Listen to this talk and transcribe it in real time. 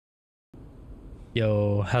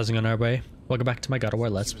Yo, how's it going, everybody? Welcome back to my God of War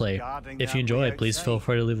Let's Play. If you enjoy, please feel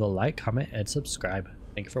free to leave a like, comment, and subscribe.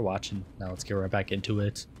 Thank you for watching. Now let's get right back into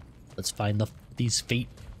it. Let's find these fate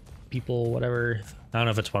people, whatever. I don't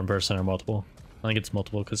know if it's one person or multiple. I think it's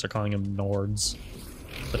multiple because they're calling them Nords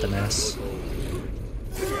with an S.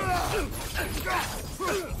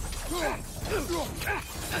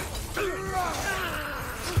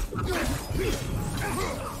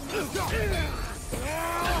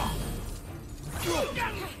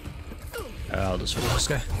 I'll just fight this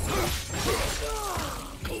guy.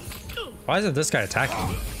 Why isn't this guy attacking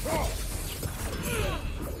me?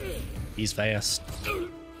 He's fast. There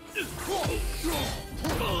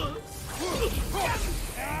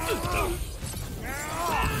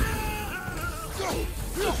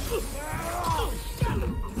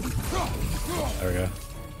we go.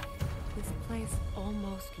 This place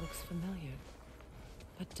almost looks familiar,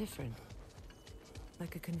 but different.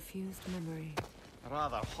 Like a confused memory. A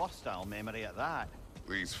rather hostile memory at that.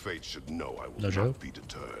 These fates should know I will No not joke. be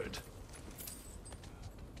deterred.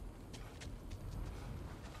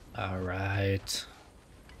 Alright.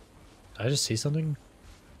 Did I just see something?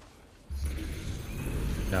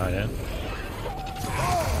 No, I didn't.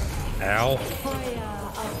 Ow.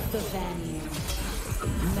 Fire of the Vanir,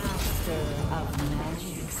 master of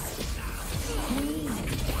magic, queen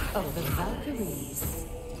of the Valkyries,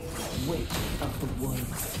 witch of the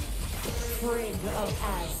woods, frigg of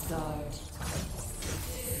Asgard,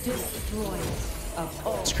 destroyer of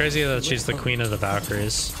all. It's crazy that she's the queen of the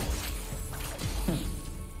Valkyries.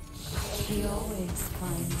 She always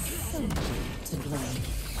finds something to blame.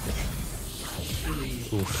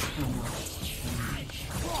 She Oof. cannot change.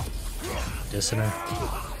 Dissonant.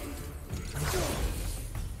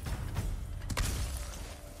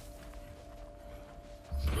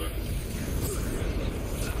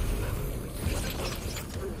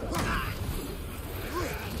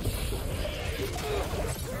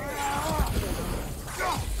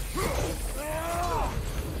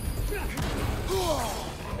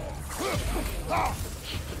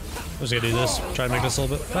 I'm just gonna do this, try to make this a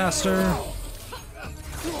little bit faster.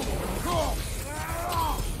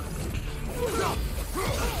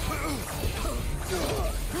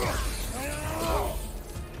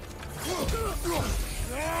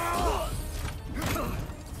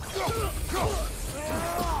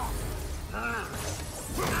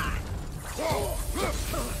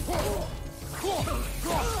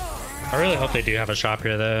 I really hope they do have a shop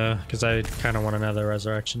here though, because I kind of want another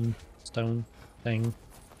resurrection stone thing.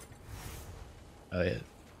 Oh yeah,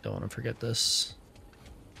 don't want to forget this.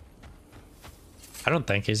 I don't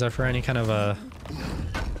think he's up for any kind of a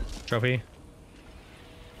trophy,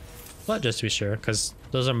 but just to be sure, because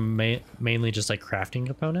those are mainly just like crafting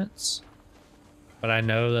components. But I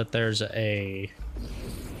know that there's a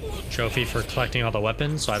trophy for collecting all the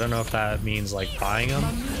weapons, so I don't know if that means like buying them.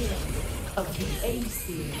 Of the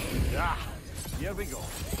Aesir, Here we go.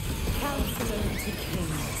 counselor to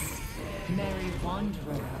kings, merry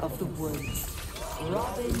wanderer of the woods,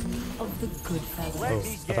 Robin of the Goodfellow. Oh, I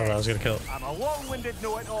thought that was gonna kill it. I'm a long-winded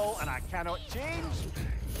know-it-all and I cannot change.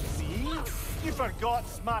 See? You forgot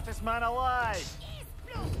smartest man alive.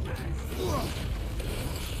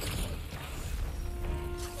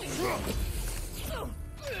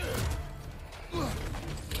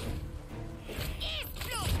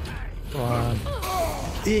 Come on.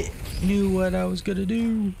 It knew what I was gonna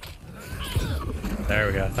do. There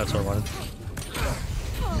we go. That's what I wanted.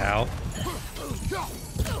 Ow.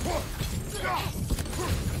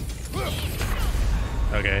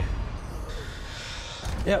 Okay.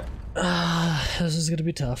 Yep. This is gonna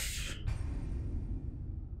be tough.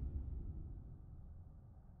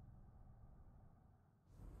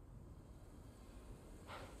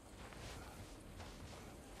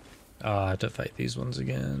 Oh, I have to fight these ones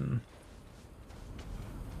again.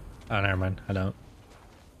 Oh, never mind. I don't.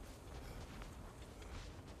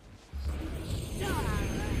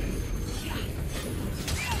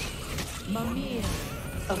 Mimir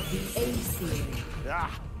of the Aesir,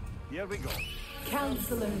 Here we go.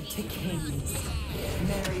 counselor to kings,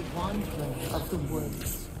 merry wanderer of the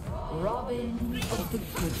woods, Robin of the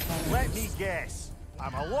Goodfellow. Let me guess.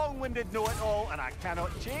 I'm a long-winded know-it-all and I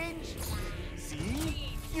cannot change.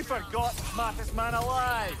 See? You forgot smartest man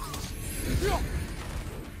alive.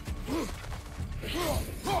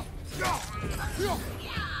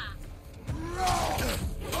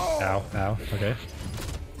 Ow, ow, okay.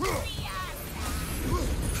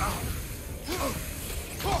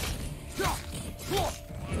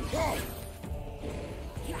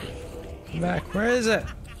 Come back, where is it?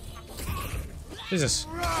 Jesus.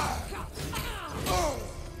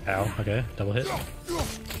 Ow, okay, double hit.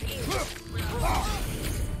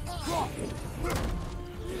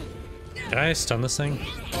 Did I stun this thing?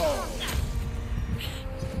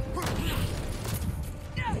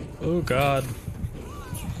 Oh god.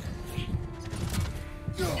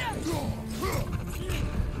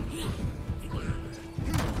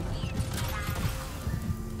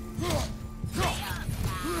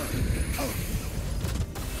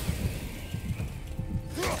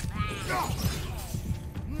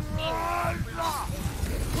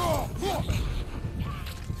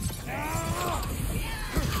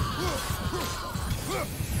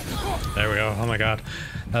 There we go. Oh my god.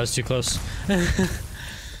 That was too close. I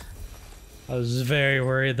was very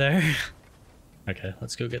worried there. Okay,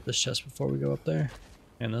 let's go get this chest before we go up there.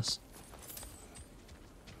 And this.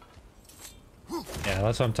 Yeah,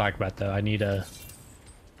 that's what I'm talking about though. I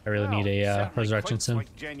really need a resurrection sim.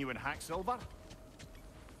 Like genuine hack silver.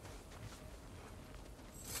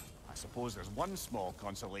 I suppose there's one small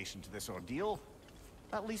consolation to this ordeal.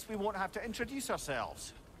 At least we won't have to introduce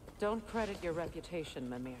ourselves. Don't credit your reputation,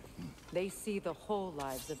 Mimir. They see the whole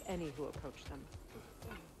lives of any who approach them.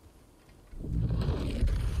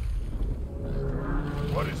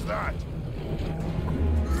 What is that?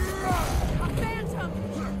 A phantom!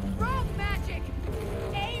 Rogue magic!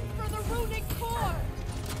 Aim for the runic core!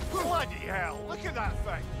 Bloody hell! Look at that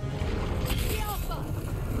thing! The Alpha!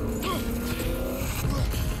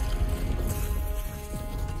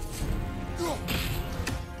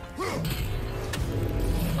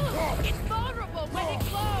 It's vulnerable when it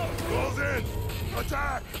glows! Close in!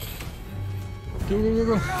 Attack! Go, go, go,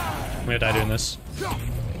 go. I'm gonna die doing this.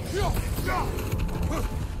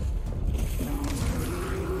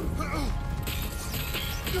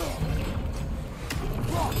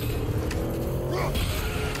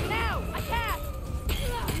 Now, attack!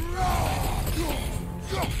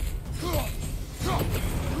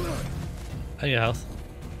 I need health.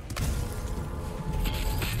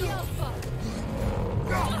 The Alpha!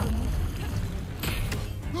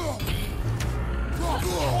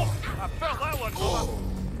 I felt that one, brother.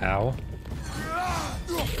 Ow.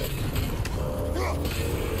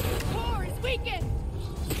 Core is weakened!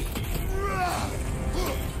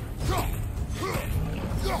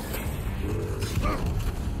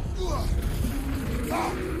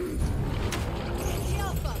 The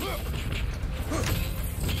Alpha!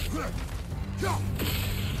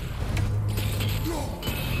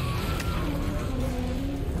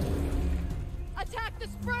 Attack the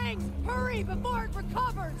springs! Hurry before it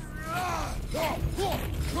recovers! Go,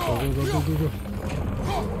 go, go, go, go, go.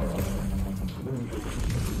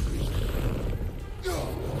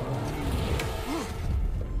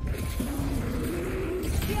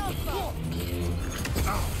 The Alpha!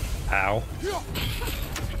 Ow.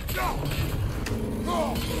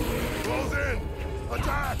 Close in!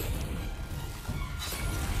 Attack!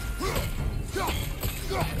 The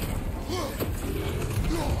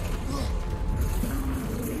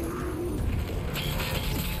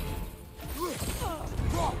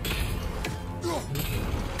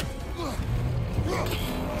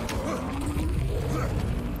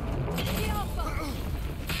Alpha!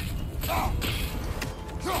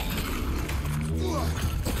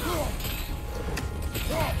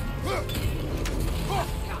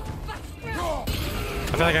 I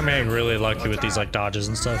feel like I'm getting really lucky with these like dodges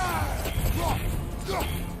and stuff. The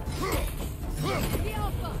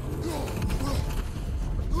Alpha!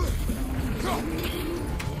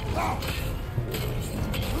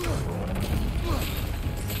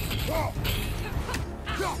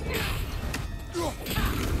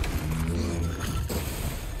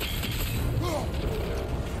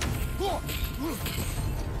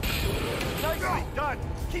 Nicely done.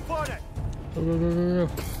 Keep on it. Go, go, go, go,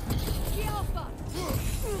 go. The Alpha!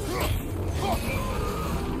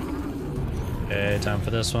 Okay, time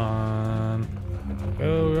for this one.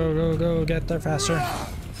 Go, go, go, go. Get there faster.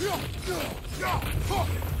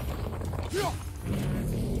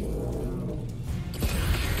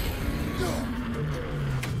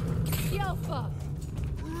 The Alpha!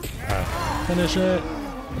 Finish it.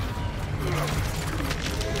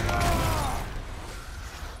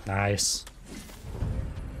 Nice.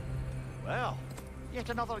 Well, yet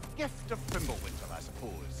another gift of Fimbulwinter, I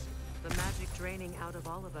suppose. The magic draining out of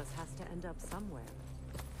all of us has to end up somewhere.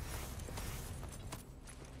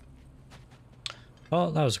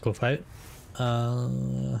 Well, that was a cool fight.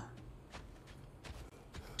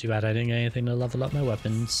 Too bad I didn't get anything to level up my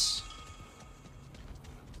weapons.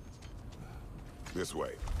 This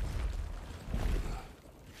way.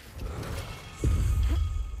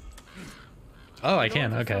 Oh, I can.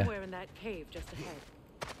 Doors are Okay. Somewhere in that cave just ahead.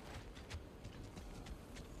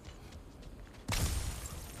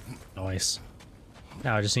 Nice.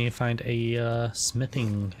 Now I just need to find a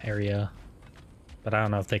smithing area. But I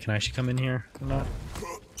don't know if they can actually come in here or not.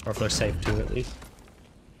 Or if they're safe to at least.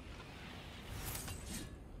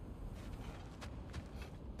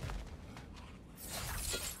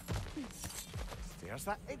 There's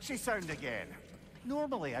that itchy sound again.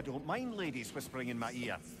 Normally I don't mind ladies whispering in my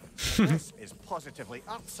ear. This is positively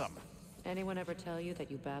irksome. Anyone ever tell you that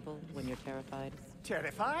you babble when you're terrified?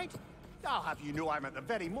 Terrified? I'll have you know I'm at the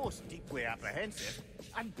very most deeply apprehensive.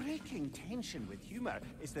 And breaking tension with humor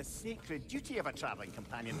is the sacred duty of a traveling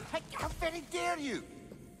companion. How very dare you?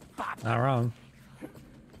 Not wrong. I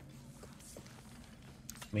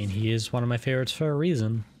mean, he is one of my favorites for a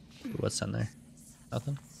reason. What's in there?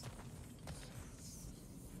 Nothing?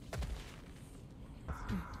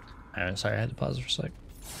 Alright, sorry, I had to pause for a sec.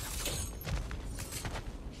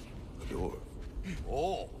 The door.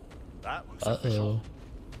 Oh, that looks Uh-oh. official.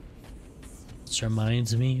 This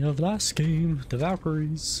reminds me of last game, the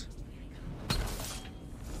Valkyries.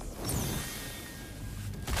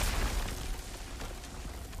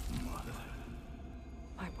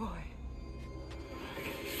 My boy.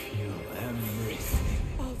 Feel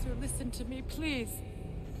everything. Baldur, listen to me, please.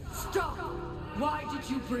 Stop! Why did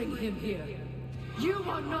you bring him here? You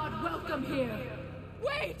are not welcome here!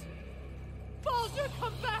 Wait! Baldur,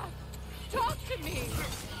 come back! Talk to me!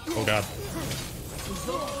 Oh god. It's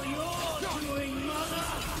all you're doing, mother!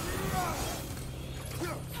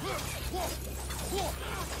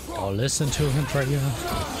 Oh, listen to him, Freya.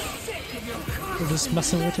 We're just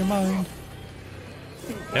messing with your mind.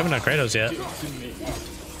 We haven't done Kratos yet.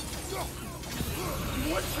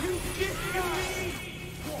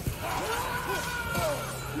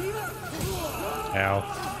 Ow.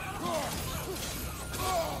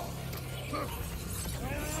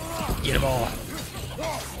 Get him all.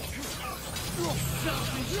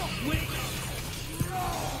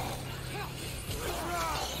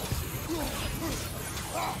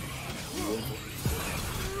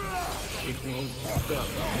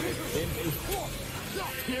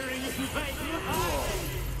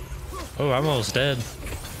 Oh, I'm almost dead.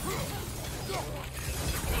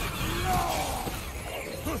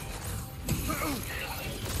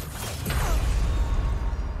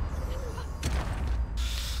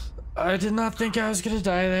 I did not think I was gonna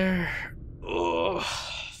die there. Ugh.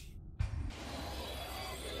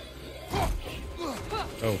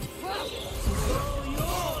 Oh.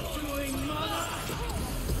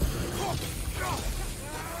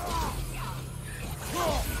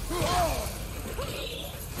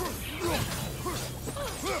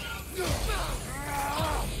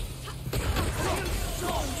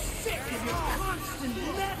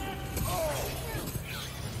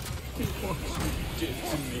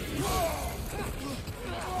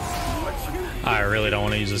 I really don't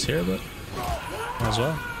want to use this here, but might as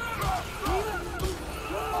well.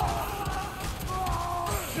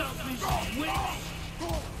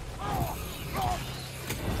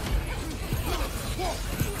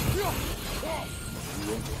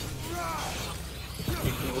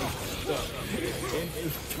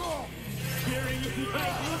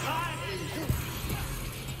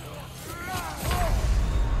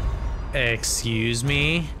 Excuse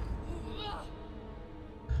me?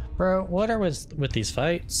 Bro, what are with these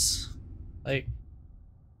fights? Like,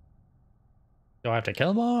 do I have to kill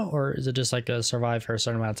them all, or is it just like a survive for a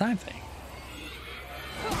certain amount of time thing?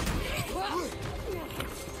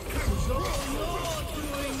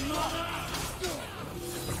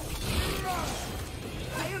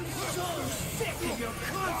 I am so sick of your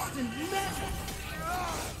constant mess!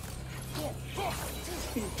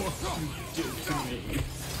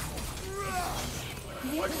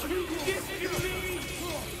 What you did to me!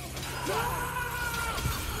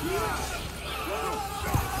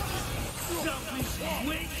 Selfish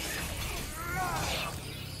witch!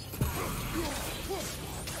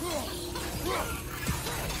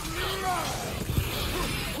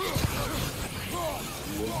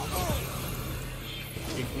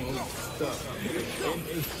 It won't stop.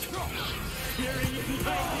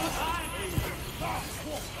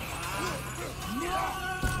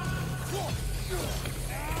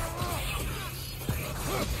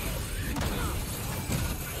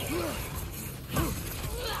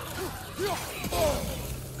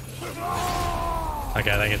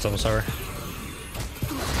 Okay, that gets almost over.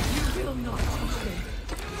 You will not touch him.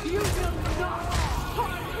 You will not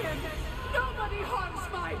harm him. Nobody harms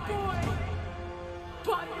my boy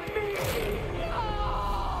but me.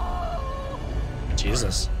 Oh!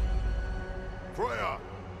 Jesus. Freya!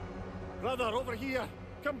 Brother, over here.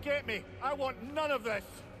 Come get me. I want none of this.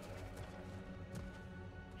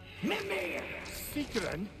 Mimir!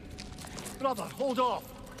 Secret? Brother, hold off.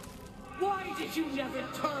 Why did you never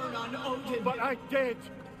turn on Odin? But I did.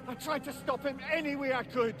 I tried to stop him any way I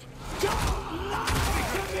could. Don't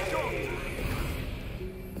lie to me!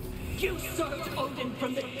 You served Odin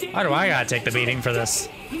from the day. Why do I gotta take the beating for this?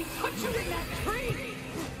 He put you in that tree.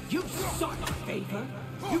 You sought favor.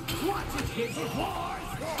 You wanted his wars.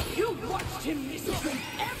 You watched him mistreat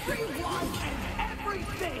everyone and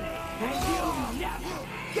everything, and you never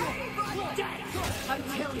gave a damn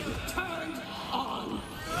until he turned on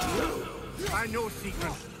you. I know,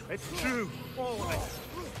 Sigmund. It's true. All of it.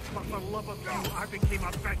 But for love of you, I became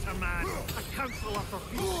a better man. A counselor for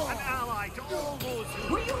peace, an ally to all those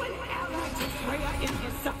who... Were you an ally to Freya in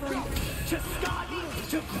his suffering? To Skadi?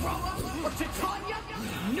 To Groa? Or to Tanya?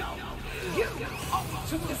 No! You always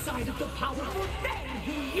took the side of the powerful men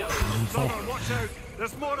who used. Brother, watch out!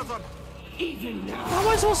 There's more of them! Even now... How am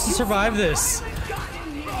I supposed to survive this? God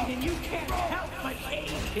in need, and you can't help but aid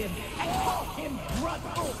him and call him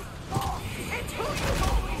brother. It's who you've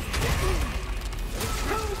always been. It's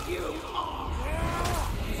who you are.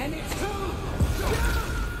 And it's who you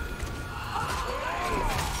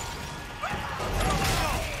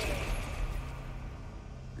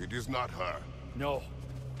are. It is not her. No.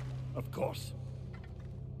 Of course.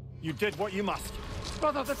 You did what you must.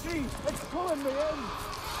 Brother, the tree! It's pulling me in!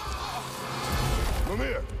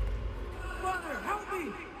 Mimir! Brother, help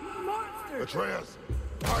me! Monster! Atreus!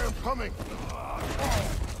 I am coming!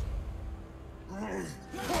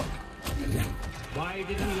 Why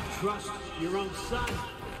didn't you trust your own son?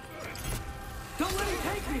 Don't let him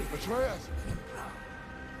take me! Atreus!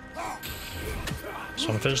 Just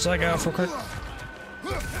wanna finish that guy off real quick.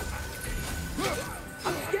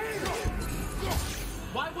 I'm scared!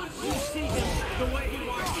 Why wouldn't you see him the way he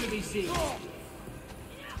wants to be seen?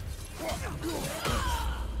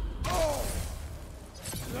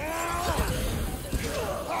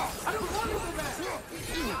 I don't want to go back!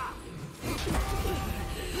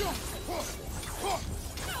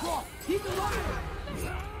 He's alive!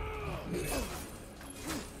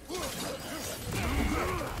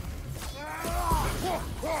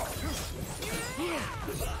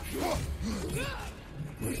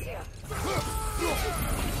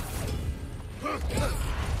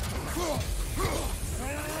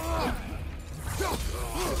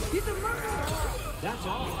 He's a murderer! That's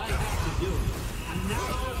all I have to do. And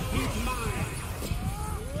now he's mine.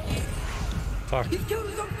 Fuck. He's killed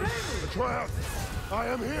his own family! Atreus! I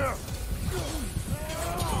am here!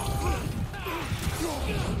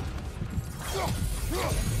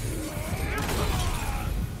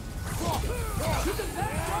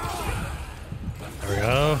 There we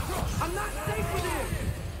go. I'm not safe with him!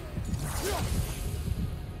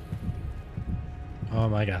 Oh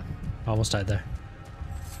my god. Almost died there.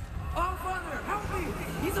 Oh, Father, help me!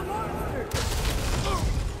 He's a monster!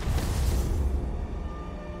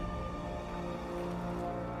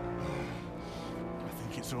 I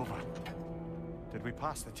think it's over. Did we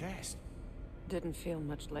pass the test? Didn't feel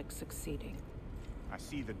much like succeeding. I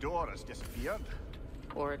see the door has disappeared.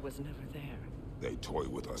 Or it was never there. They toy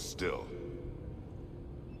with us still.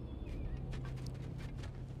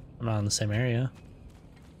 I'm not in the same area.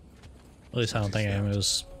 At least I don't think I am. It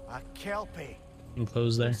was A kelpie.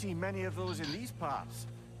 enclosed there. I see many of those in these parts.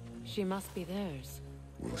 She must be theirs.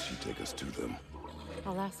 Will she take us to them?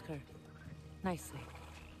 I'll ask her. Nicely.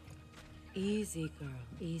 Easy, girl.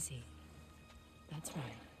 Easy. That's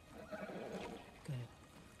right. Good.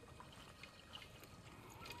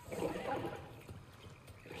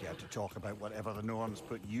 Care to talk about whatever the norms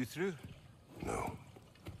put you through? No.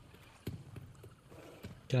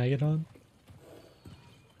 Can I get on?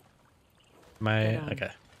 Am I Get on.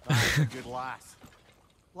 okay? That's a good lass.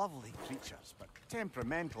 Lovely creatures, but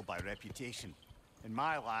temperamental by reputation. In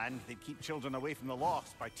my land, they'd keep children away from the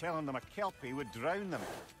lost by telling them a kelpie would drown them.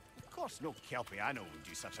 Of course, no kelpie I know would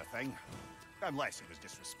do such a thing. Unless it was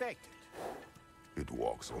disrespected. It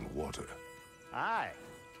walks on water. Aye.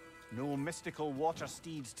 No mystical water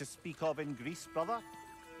steeds to speak of in Greece, brother?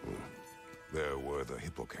 There were the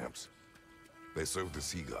hippocamps. They served the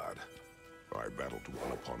sea god. I battled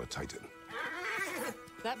one upon a titan.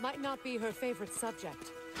 That might not be her favorite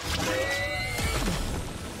subject.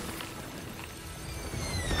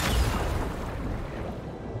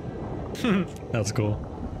 That's cool.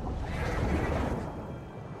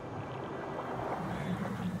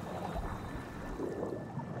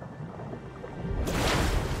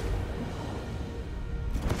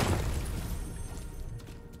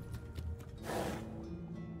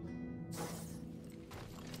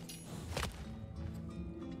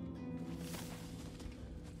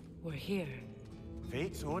 We're here.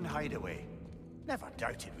 Fate's own hideaway. Never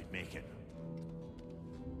doubted we'd make it.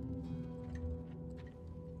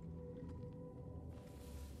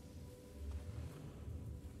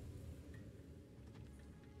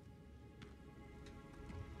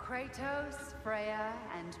 Kratos, Freya,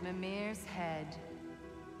 and Mimir's head.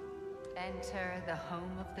 Enter the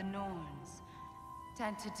home of the Norns,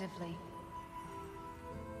 tentatively.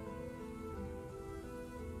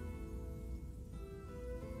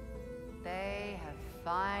 They have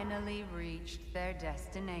finally reached their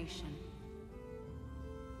destination.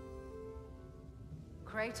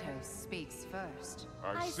 Kratos speaks first.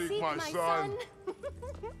 I seek my son.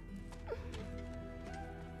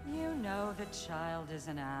 You know the child is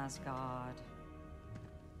in Asgard.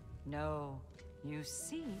 No, you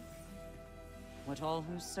seek what all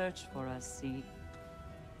who search for us seek.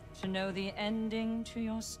 To know the ending to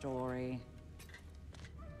your story.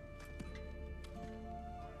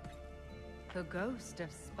 The ghost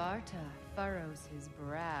of Sparta furrows his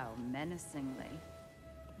brow menacingly.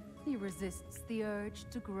 He resists the urge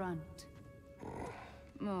to grunt.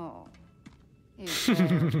 Oh, it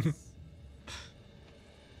hurts.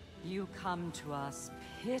 You come to us,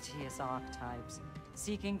 piteous archetypes,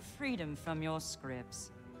 seeking freedom from your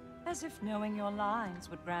scripts. As if knowing your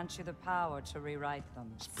lines would grant you the power to rewrite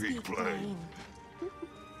them. Speak plain.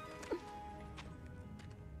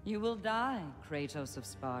 You will die, Kratos of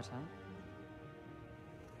Sparta.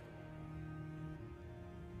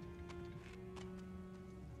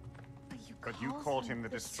 But you called him the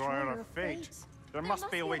destroyer of fate. There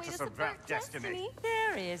must be a way to subvert destiny.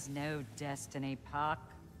 There is no destiny, Puck.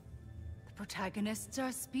 The protagonists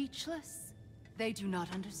are speechless. They do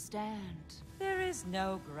not understand. There is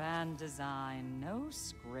no grand design, no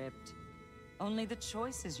script. Only the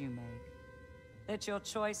choices you make. That your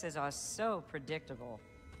choices are so predictable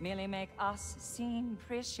merely make us seem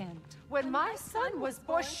prescient. When my son was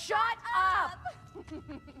born, shut up!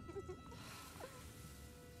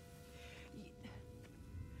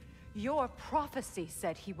 Your prophecy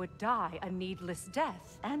said he would die a needless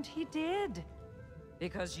death. And he did.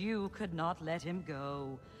 Because you could not let him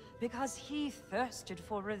go. Because he thirsted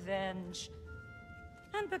for revenge.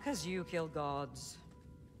 And because you kill gods.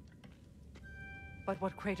 But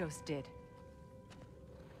what Kratos did,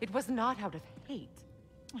 it was not out of hate.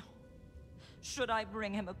 Should I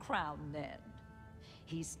bring him a crown then?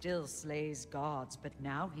 He still slays gods, but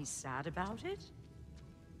now he's sad about it?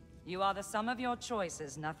 You are the sum of your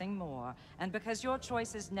choices, nothing more. And because your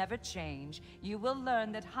choices never change, you will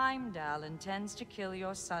learn that Heimdall intends to kill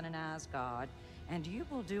your son in Asgard, and you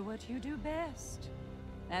will do what you do best.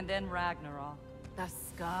 And then Ragnarok. The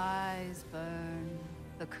skies burn,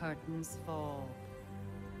 the curtains fall.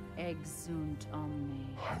 Exunt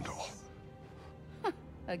omnes. Heimdall.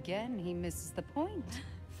 Again, he misses the point.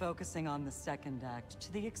 Focusing on the second act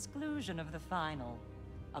to the exclusion of the final.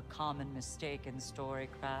 A common mistake in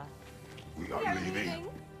storycraft. We are leaving.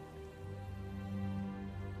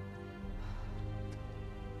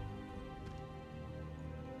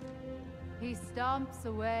 He stomps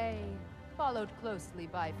away, followed closely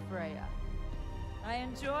by Freya. I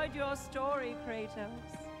enjoyed your story, Kratos.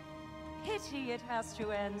 Pity it has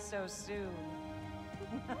to end so soon.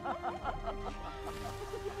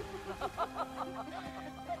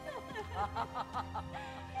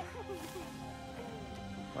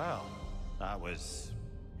 Well, that was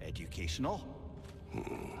educational.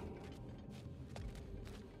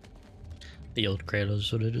 The old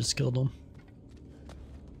Kratos would have just killed him.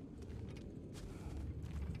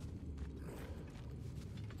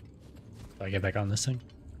 Do I get back on this thing?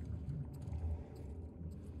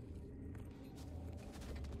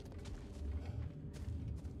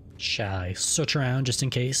 Shall I search around just in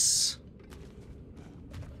case?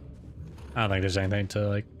 I don't think there's anything to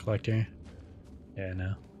like collect here. Yeah,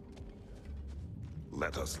 no.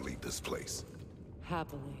 Let us leave this place.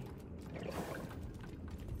 Happily.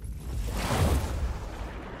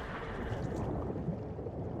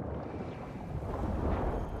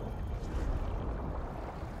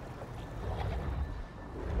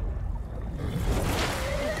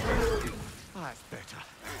 That's better.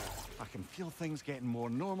 I can feel things getting more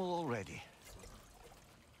normal already.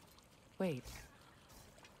 Wait.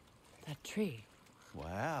 That tree.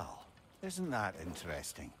 Well, isn't that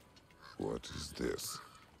interesting? What is this?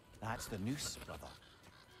 That's the noose, brother.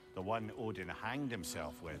 The one Odin hanged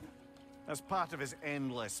himself with. As part of his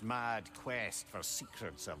endless, mad quest for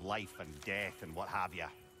secrets of life and death and what have you.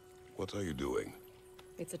 What are you doing?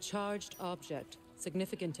 It's a charged object,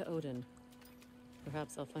 significant to Odin.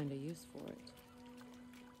 Perhaps I'll find a use for it.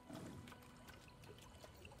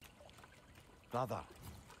 Brother,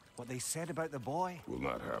 what they said about the boy? Will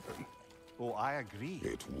not happen. Oh, I agree.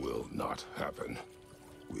 It will not happen.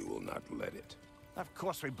 We will not let it. Of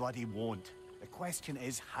course we bloody won't. The question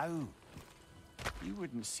is how. You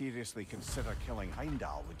wouldn't seriously consider killing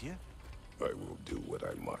Heimdall, would you? I will do what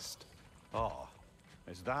I must. Oh,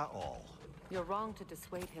 Is that all? You're wrong to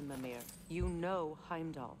dissuade him, Mimir. You know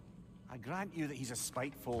Heimdall. I grant you that he's a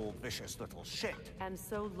spiteful, vicious little shit. And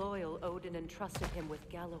so loyal, Odin entrusted him with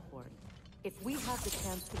Galahorn. If we have the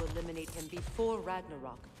chance to eliminate him before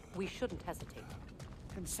Ragnarok, we shouldn't hesitate.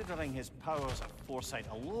 Considering his powers of foresight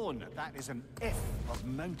alone, that is an if of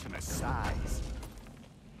mountainous size.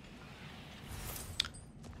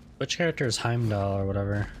 Which character is Heimdall or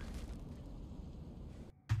whatever?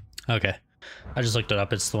 Okay. I just looked it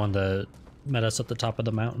up. It's the one that met us at the top of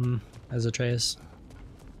the mountain as Atreus.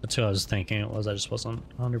 That's who I was thinking it was. I just wasn't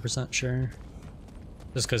 100% sure.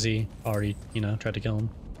 Just because he already, you know, tried to kill him.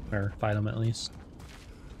 Or fight him at least.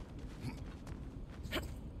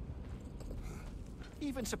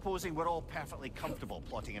 Even supposing we're all perfectly comfortable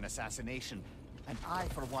plotting an assassination, and I,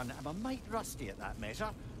 for one, am a mite rusty at that measure,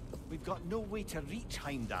 we've got no way to reach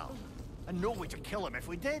Heimdall, and no way to kill him if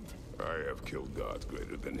we did. I have killed gods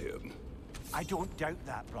greater than him. I don't doubt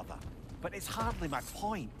that, brother, but it's hardly my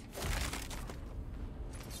point.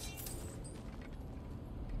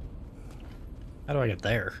 How do I get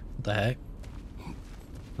there? What the heck?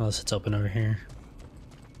 Unless it's open over here.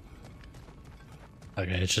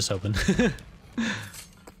 Okay, it's just open.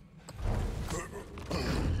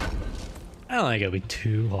 I don't think it'll be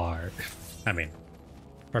too hard. I mean,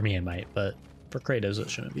 for me it might, but for Kratos it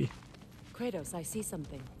shouldn't be. Kratos, I see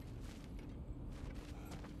something.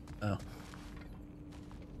 Oh.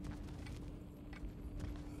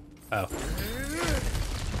 Oh.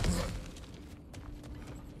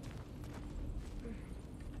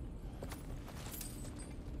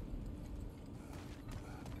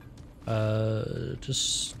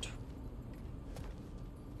 Just...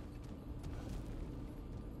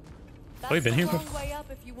 Oh, you've been here before? Way up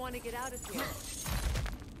if you want to get out of here.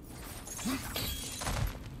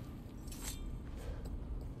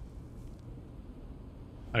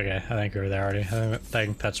 Okay, I think we were there already. I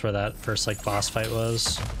think that's where that first, like, boss fight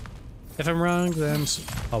was. If I'm wrong, then...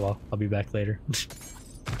 Oh well, I'll be back later.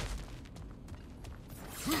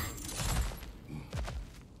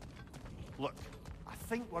 Look, I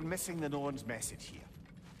think we're missing the Norn's message here.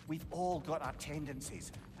 We've all got our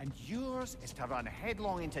tendencies, and yours is to run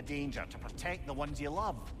headlong into danger to protect the ones you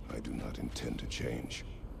love. I do not intend to change.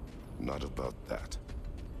 Not about that.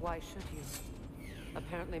 Why should you?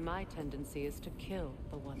 Apparently my tendency is to kill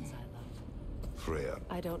the ones I love. Freya,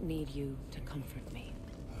 I don't need you to comfort me.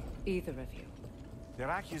 Either of you. Their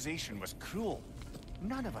accusation was cruel.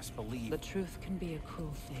 None of us believe. The truth can be a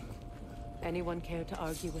cruel thing. Anyone care to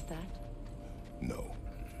argue with that? no.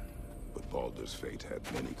 But Baldur's fate had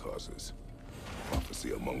many causes.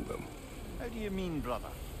 Prophecy among them. How do you mean, brother?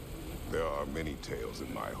 There are many tales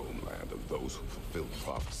in my homeland of those who fulfilled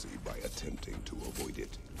prophecy by attempting to avoid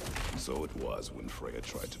it. So it was when Freya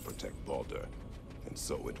tried to protect Baldur. And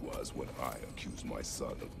so it was when I accused my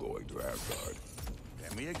son of going to Asgard.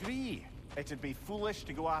 Then we agree. It'd be foolish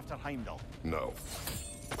to go after Heimdall. No.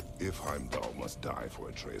 If Heimdall must die for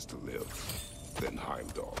Atreus to live, then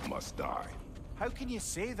Heimdall must die. How can you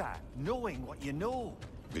say that, knowing what you know?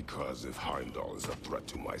 Because if Heimdall is a threat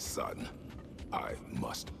to my son, I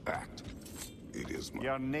must act. It is my...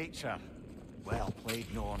 Your nature. Well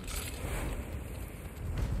played, Norns.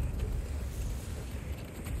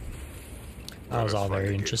 That was Let us all find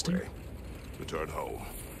very a interesting. gateway. Return home.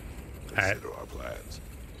 Alright. Consider our plans.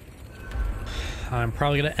 I'm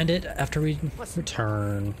probably gonna end it after we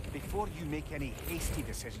return. Before you make any hasty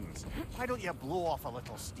decisions, why don't you blow off a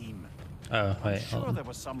little steam? Oh, I'm wait. sure there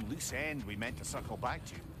was some loose end we meant to circle back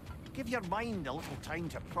to. Give your mind a little time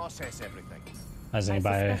to process everything. I was gonna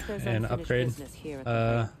buy suspect there's an unfinished upgrade. business here at the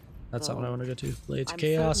Fair. That's not what I want to go to. Blades I'm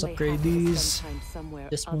Chaos, certainly upgrade happy to spend these. time somewhere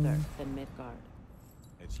This other one. than Midgard.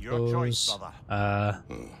 It's your choice, Those. brother.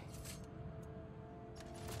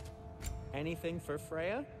 Anything for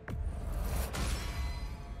Freya?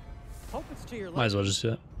 Hope it's to your Might as well liking. just do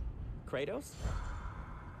it. Kratos?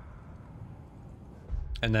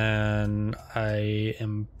 And then I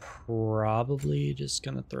am probably just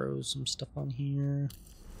gonna throw some stuff on here.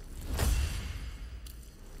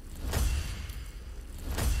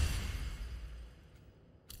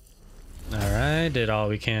 Alright, did all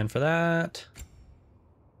we can for that.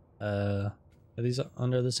 Are these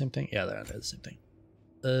under the same thing? Yeah, they're under the same thing.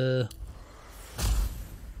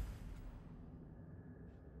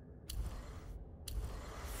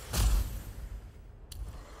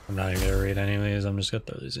 I'm not even gonna read any of these, I'm just gonna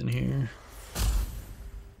throw these in here.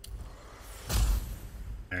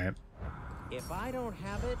 Alright. If I don't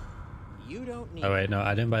have it, you don't need Oh wait, no,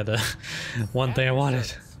 I didn't buy the one thing I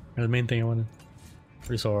wanted. Or the main thing I wanted.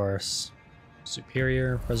 Resource.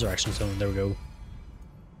 Superior. Resurrection Zone, there we go.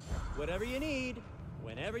 Whatever you need,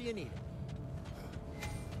 whenever you need it.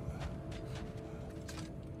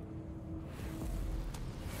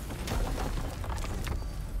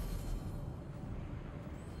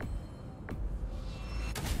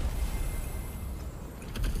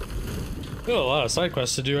 Got a lot of side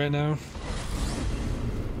quests to do right now.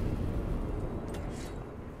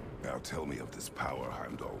 Now tell me of this power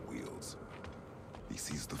Heimdall wields. He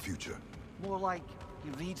sees the future. More like he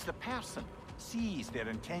reads the person, sees their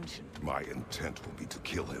intention. My intent will be to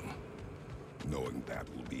kill him. Knowing that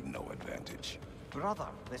will be no advantage. Brother,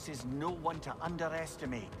 this is no one to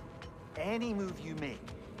underestimate. Any move you make,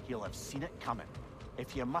 he'll have seen it coming.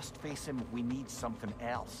 If you must face him, we need something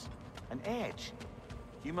else. An edge.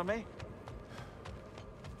 Humor me?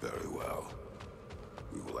 Very well.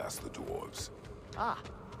 We will ask the dwarves. Ah,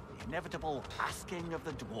 the inevitable asking of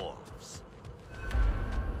the dwarves.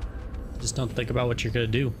 Just don't think about what you're gonna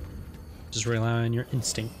do. Just rely on your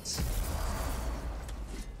instincts.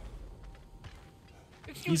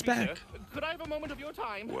 He's back. Sir. Could I have a moment of your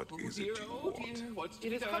time? What is it you want?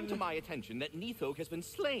 It has come to my attention that Nithog has been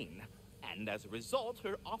slain, and as a result,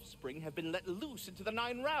 her offspring have been let loose into the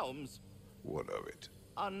Nine Realms. What of it?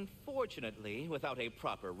 Unfortunately, without a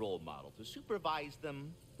proper role model to supervise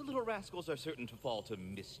them, the little rascals are certain to fall to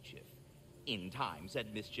mischief. In time,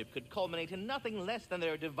 said mischief could culminate in nothing less than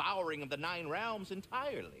their devouring of the Nine Realms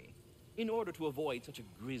entirely. In order to avoid such a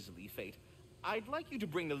grisly fate, I'd like you to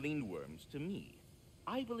bring the Lindworms to me.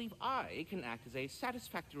 I believe I can act as a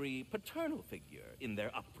satisfactory paternal figure in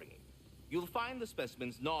their upbringing. You'll find the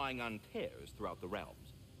specimens gnawing on tears throughout the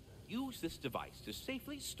realms. Use this device to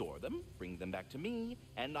safely store them, bring them back to me,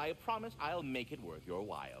 and I promise I'll make it worth your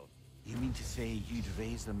while. You mean to say you'd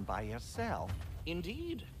raise them by yourself?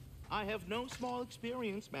 Indeed. I have no small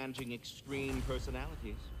experience managing extreme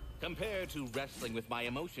personalities. Compared to wrestling with my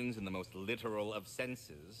emotions in the most literal of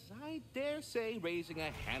senses, I dare say raising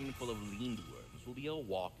a handful of Lindworms will be a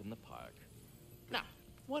walk in the park. Now,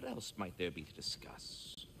 what else might there be to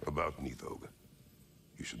discuss? About Nithog.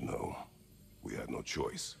 You should know. We had no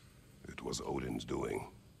choice. It was Odin's doing.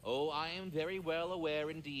 Oh, I am very well aware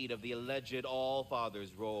indeed of the alleged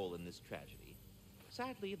All-Father's role in this tragedy.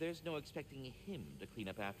 Sadly, there's no expecting him to clean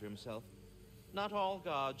up after himself. Not all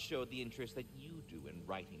gods showed the interest that you do in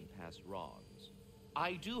righting past wrongs.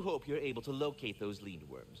 I do hope you're able to locate those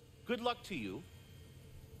Lindworms. Good luck to you.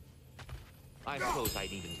 I suppose I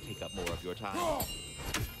needn't take up more of your time.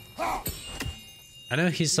 I know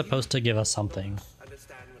he's supposed to give us something.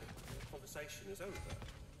 Understand when the conversation is over.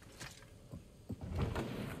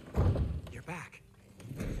 You're back.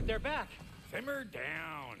 They're back. Simmer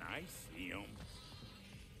down. I see them.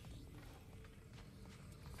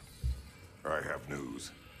 I have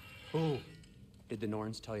news. Oh. Did the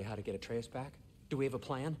Norns tell you how to get Atreus back? Do we have a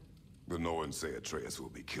plan? The Norns say Atreus will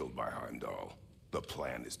be killed by Heimdall. The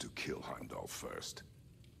plan is to kill Heimdall first.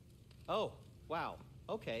 Oh, wow.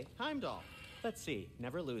 Okay, Heimdall. Let's see.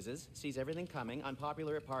 Never loses, sees everything coming,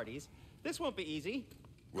 unpopular at parties. This won't be easy.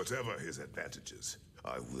 Whatever his advantages,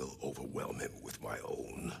 I will overwhelm him with my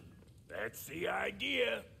own. That's the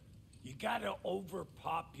idea. You gotta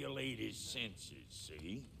overpopulate his senses,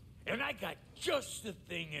 see? And I got just the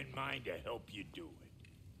thing in mind to help you do it.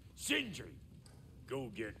 Sindri,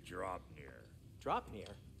 go get Dropnir. Dropnir?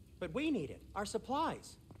 But we need it. Our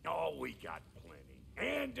supplies. Oh, we got plenty.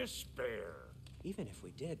 And to spare. Even if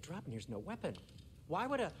we did, Dropnir's no weapon. Why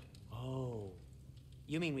would a... Oh.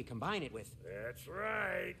 You mean we combine it with... That's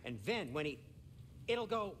right. And then when he... It'll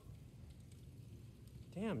go...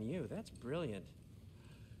 Damn you, that's brilliant.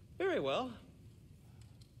 Very well.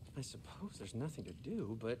 I suppose there's nothing to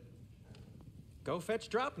do, but... Go fetch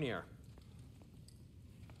Dropnir.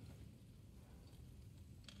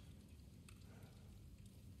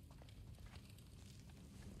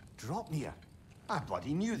 Dropnir? I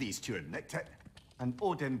bloody knew these two had nicked it. And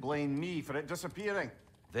Odin blamed me for it disappearing.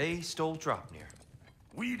 They stole Dropnir.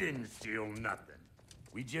 We didn't steal nothing.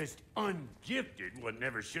 We just ungifted what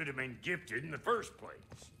never should have been gifted in the first place.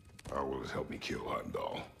 How will it help me kill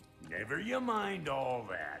Heimdall? Never you mind all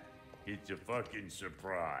that. It's a fucking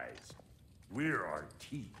surprise. We're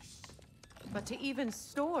artistes. But to even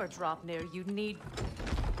store Dropnir, you'd need...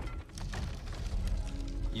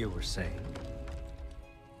 You were saying.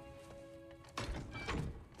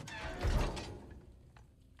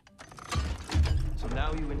 So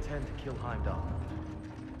now you intend to kill Heimdall.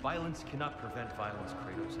 Violence cannot prevent violence,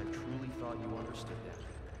 Kratos. I truly thought you understood that.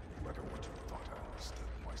 No matter what you thought I understood,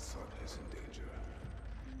 my son is in danger.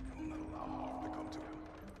 I will not allow harm to come to him.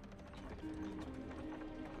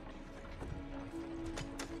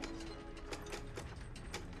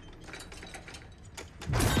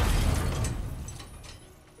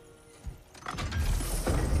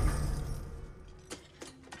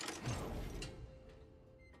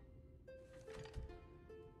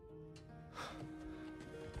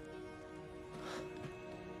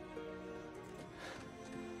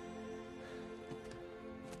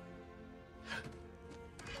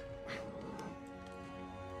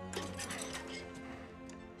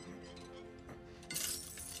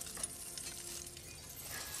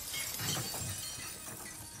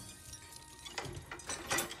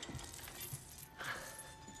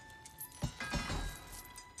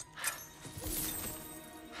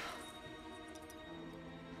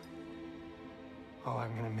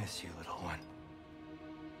 miss you, little one.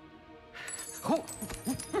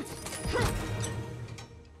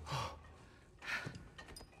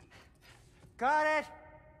 Got it!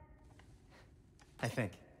 I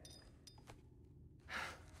think.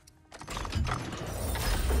 I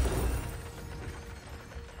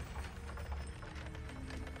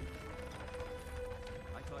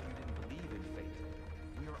thought you didn't believe in fate.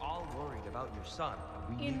 We are all worried about your son.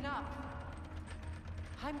 We need... Enough!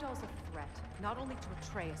 Heimdall's a threat, not only to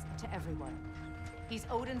Atreus, but to everyone. He's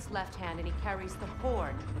Odin's left hand, and he carries the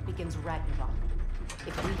horn that begins Ragnarok.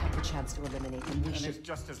 If we have the chance to eliminate him, we should... And it's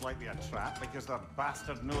just as likely a trap, because the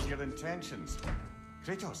bastard knows your intentions.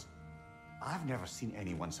 Kratos, I've never seen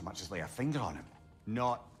anyone so much as lay a finger on him.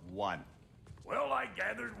 Not one. Well, I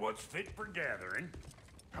gathered what's fit for gathering.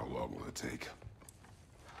 How long will it take?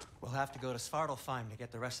 We'll have to go to Svartalfheim to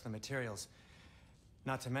get the rest of the materials.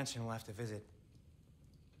 Not to mention we'll have to visit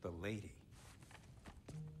the lady.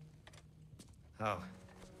 Oh.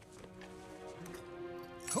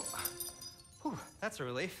 Oh. Whew, that's a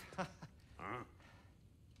relief. Ow.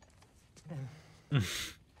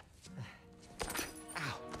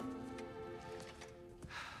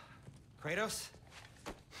 Kratos?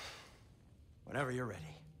 Whenever you're ready.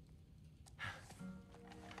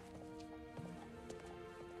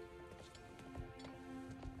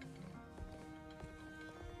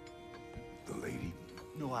 The lady?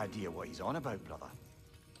 No idea what he's on about, brother.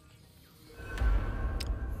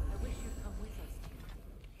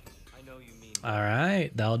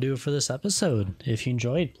 Alright, that'll do it for this episode. If you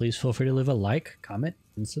enjoyed, please feel free to leave a like, comment,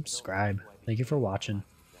 and subscribe. Thank you for watching.